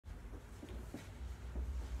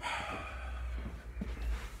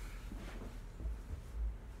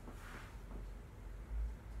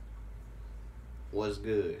what's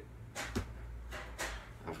good?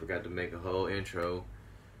 I forgot to make a whole intro.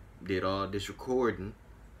 Did all this recording,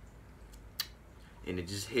 and it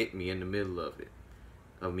just hit me in the middle of it,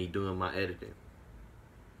 of me doing my editing.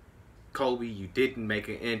 Kobe, you didn't make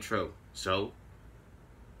an intro. So,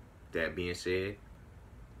 that being said,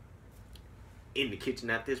 in the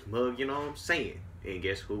kitchen at this mug, you know what I'm saying? And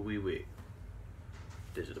guess who we with?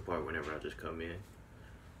 This is the part whenever I just come in.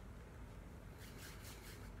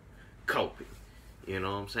 Kobe. You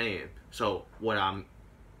know what I'm saying? So what I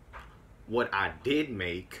did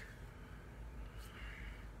make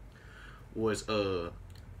was a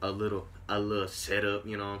little setup,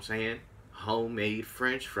 you know what I'm saying? Homemade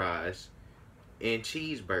French fries and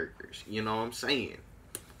cheeseburgers, you know what I'm saying?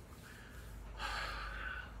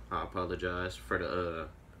 I apologize for the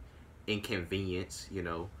inconvenience, you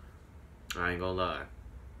know. I ain't gonna lie.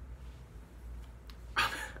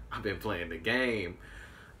 I've been playing the game.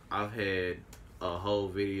 I've had a whole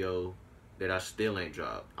video that I still ain't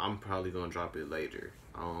dropped. I'm probably gonna drop it later.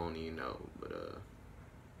 I don't even know, but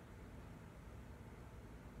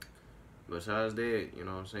besides that, you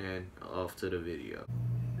know what I'm saying? Off to the video.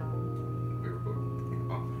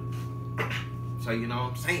 So you know what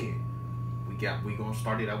I'm saying? We gonna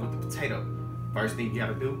start it out with the potato. First thing you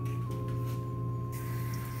gotta do,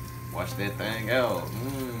 wash that thing out.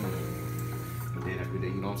 And then after that,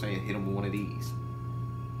 you know what I'm saying? Hit them with one of these.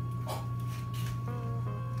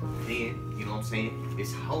 Then, you know what I'm saying?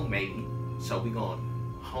 It's homemade, so we gonna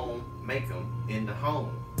make them in the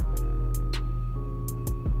home.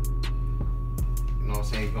 You know what I'm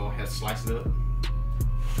saying? You're gonna have to slice it up.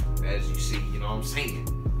 As you see, you know what I'm saying?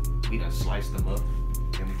 We done sliced them up,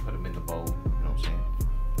 then we put them in the bowl. You know what I'm saying?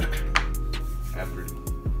 After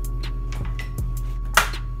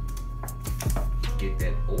get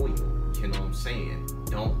that oil, you know what I'm saying?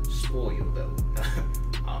 Don't spoil though.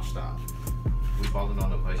 I'll stop. We balling on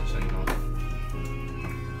the budget, so you know.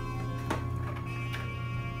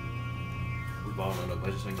 We balling on the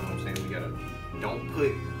budget, so you know what I'm saying? We gotta, don't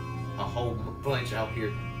put a whole bunch out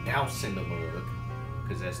here dousing the mug,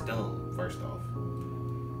 because that's dumb, first off.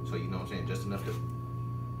 So you know what I'm saying? Just enough to.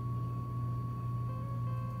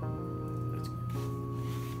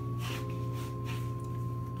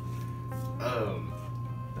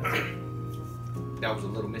 That was a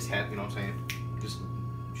little mishap, you know what I'm saying? Just.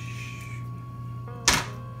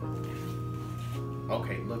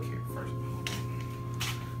 Okay, look here first.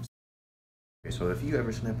 Okay, so if you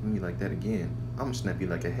ever snap at me like that again, I'm gonna snap you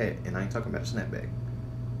like a hat, and I ain't talking about a snapback.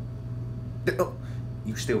 Oh,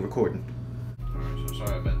 you still recording? Alright, so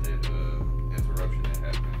sorry about that interruption that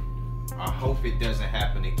happened. I hope it doesn't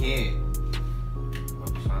happen again.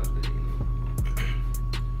 Well, besides that, you know,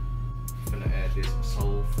 I'm gonna add this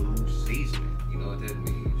soul food seasoning. You know what that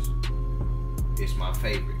means? It's my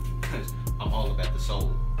favorite because I'm all about the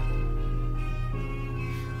soul.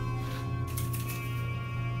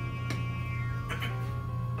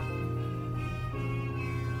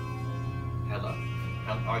 Hello?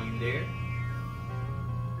 Are you there?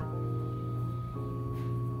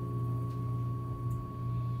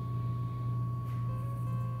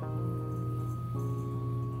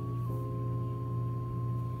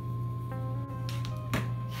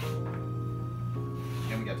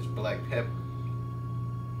 Then we got this black pepper.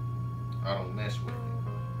 I don't mess with it.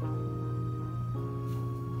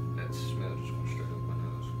 That smell just went straight up my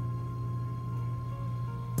nose.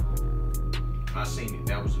 I seen it.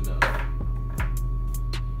 That was enough.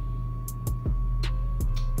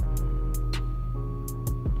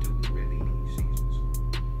 Do we really need seasons?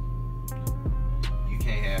 You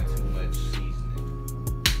can't have too much seasoning.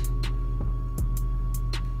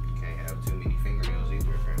 You can't have too many fingernails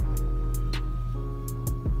either, apparently.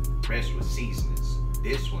 Rest with seasonings.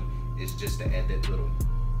 This one is just to add that little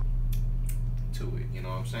to it, you know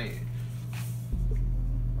what I'm saying?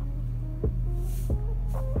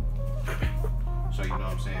 So you know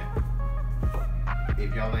what I'm saying?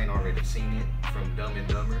 If y'all ain't already seen it from Dumb and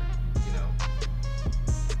Dumber, you know.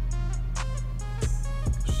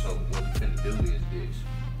 So what we finna do is this.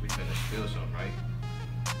 We finna spill something, right?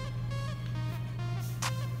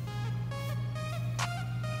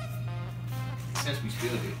 Since we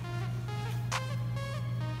spilled it,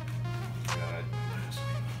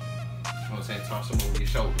 you know what I'm saying? Toss them over your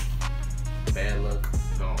shoulder. Bad luck,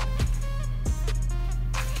 gone.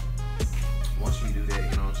 Once we do that,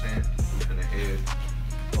 you know what I'm saying? We're gonna head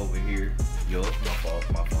over here. Yo, my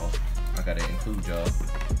fault. I gotta include y'all.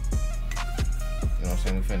 You know what I'm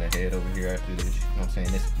saying? We're finna head over here after this. You know what I'm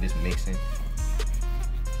saying? This mixing.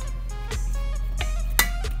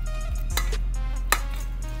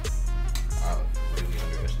 I really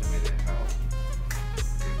underestimated how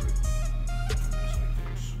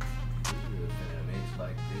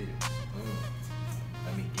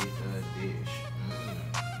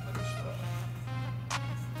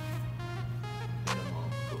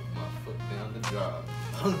job.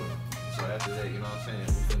 So after that, you know what I'm saying?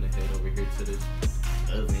 We're gonna head over here to this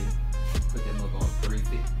oven. Put that mug on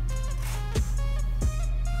 350.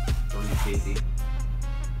 350.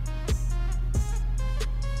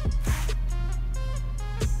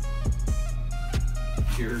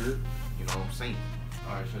 Pure, you know what I'm saying?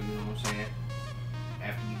 Alright, so you know what I'm saying?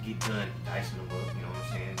 After you get done dicing them up, you know what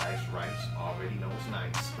I'm saying? Dice rice, already know it's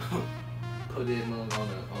nice. Put that mug on a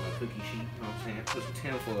cookie sheet, you know what I'm saying? Put some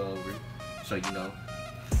tinfoil over it. So you know,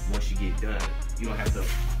 once you get done, you don't have to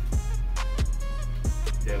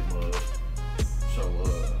that mug. So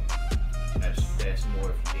that's more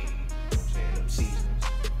if you need, you know what I'm saying, them seasonings.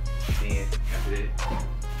 Then after that,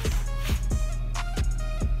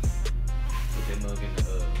 put that mug in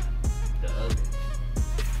the oven.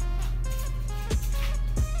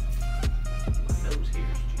 My nose here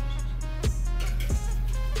is Jesus.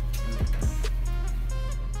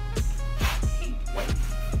 Heat wait.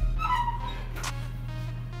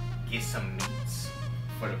 Get some meats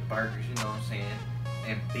for the burgers, you know what I'm saying?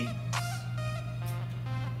 And beets.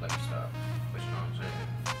 Let me stop. But you know what I'm saying?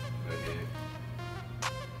 Go ahead.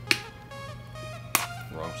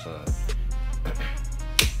 Wrong side.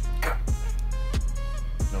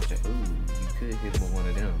 You know what I'm saying? Ooh, you could hit with one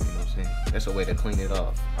of them, you know what I'm saying? That's a way to clean it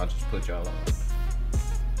off. I'll just put y'all off.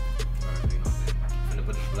 Alright, you know what I'm saying? I'm gonna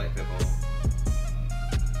put the black pepper on. You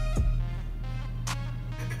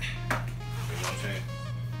know what I'm saying?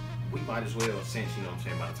 We might as well, since, you know what I'm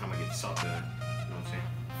saying, by the time I get the salt done, you know what I'm saying?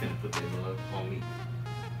 Finna put that mug on me.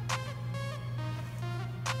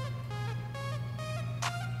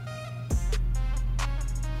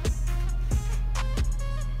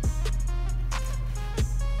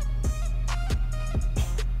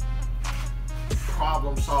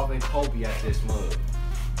 Problem solving Kobe at this mug.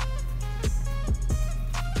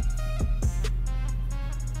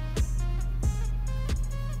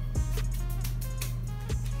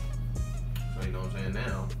 So you know what I'm saying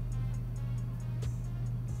now?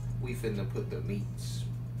 We finna put the meats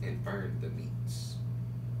and burn the meats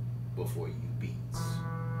before you beats.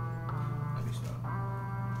 Let me stop.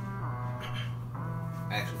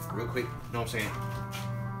 Actually, real quick, you know what I'm saying?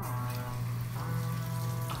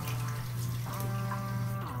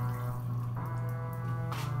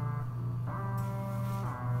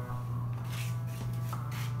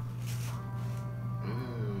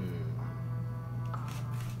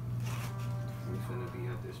 We finna be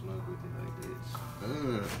at this mug with it like this.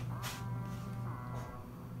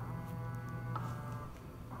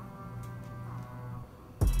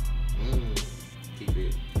 Keep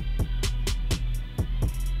it.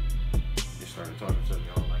 Just started talking to me,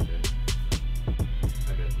 I don't like that. I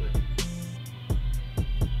got look.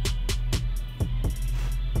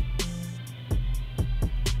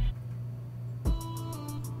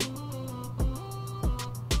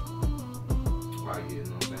 Alright, yeah, you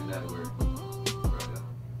know what I'm saying? That'll work. Right there.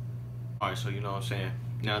 Alright, so you know what I'm saying?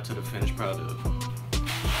 Now to the finished product.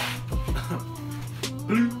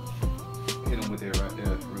 Hit him with it right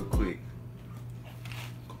there, real quick.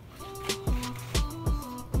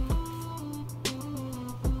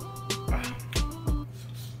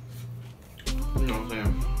 You know what I'm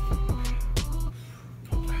saying?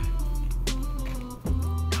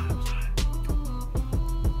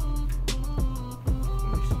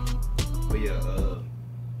 But yeah,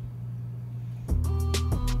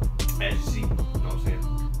 as you see, you know what I'm saying?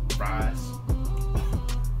 Fries,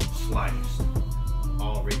 sliced.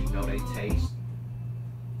 Already know they taste.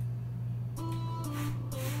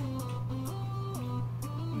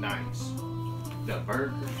 Nice. The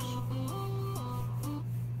burgers.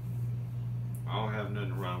 I don't have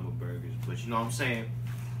nothing wrong with burgers, but you know what I'm saying?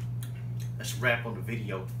 Let's wrap on the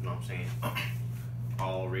video, you know what I'm saying?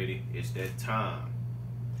 Already, it's that time.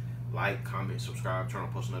 Like, comment, subscribe, turn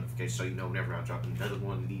on post notifications so you know whenever I drop another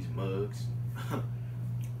one of these mugs.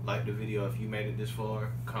 Like the video if you made it this far.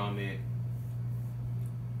 Comment.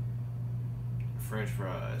 French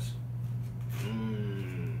fries.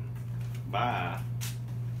 Bye.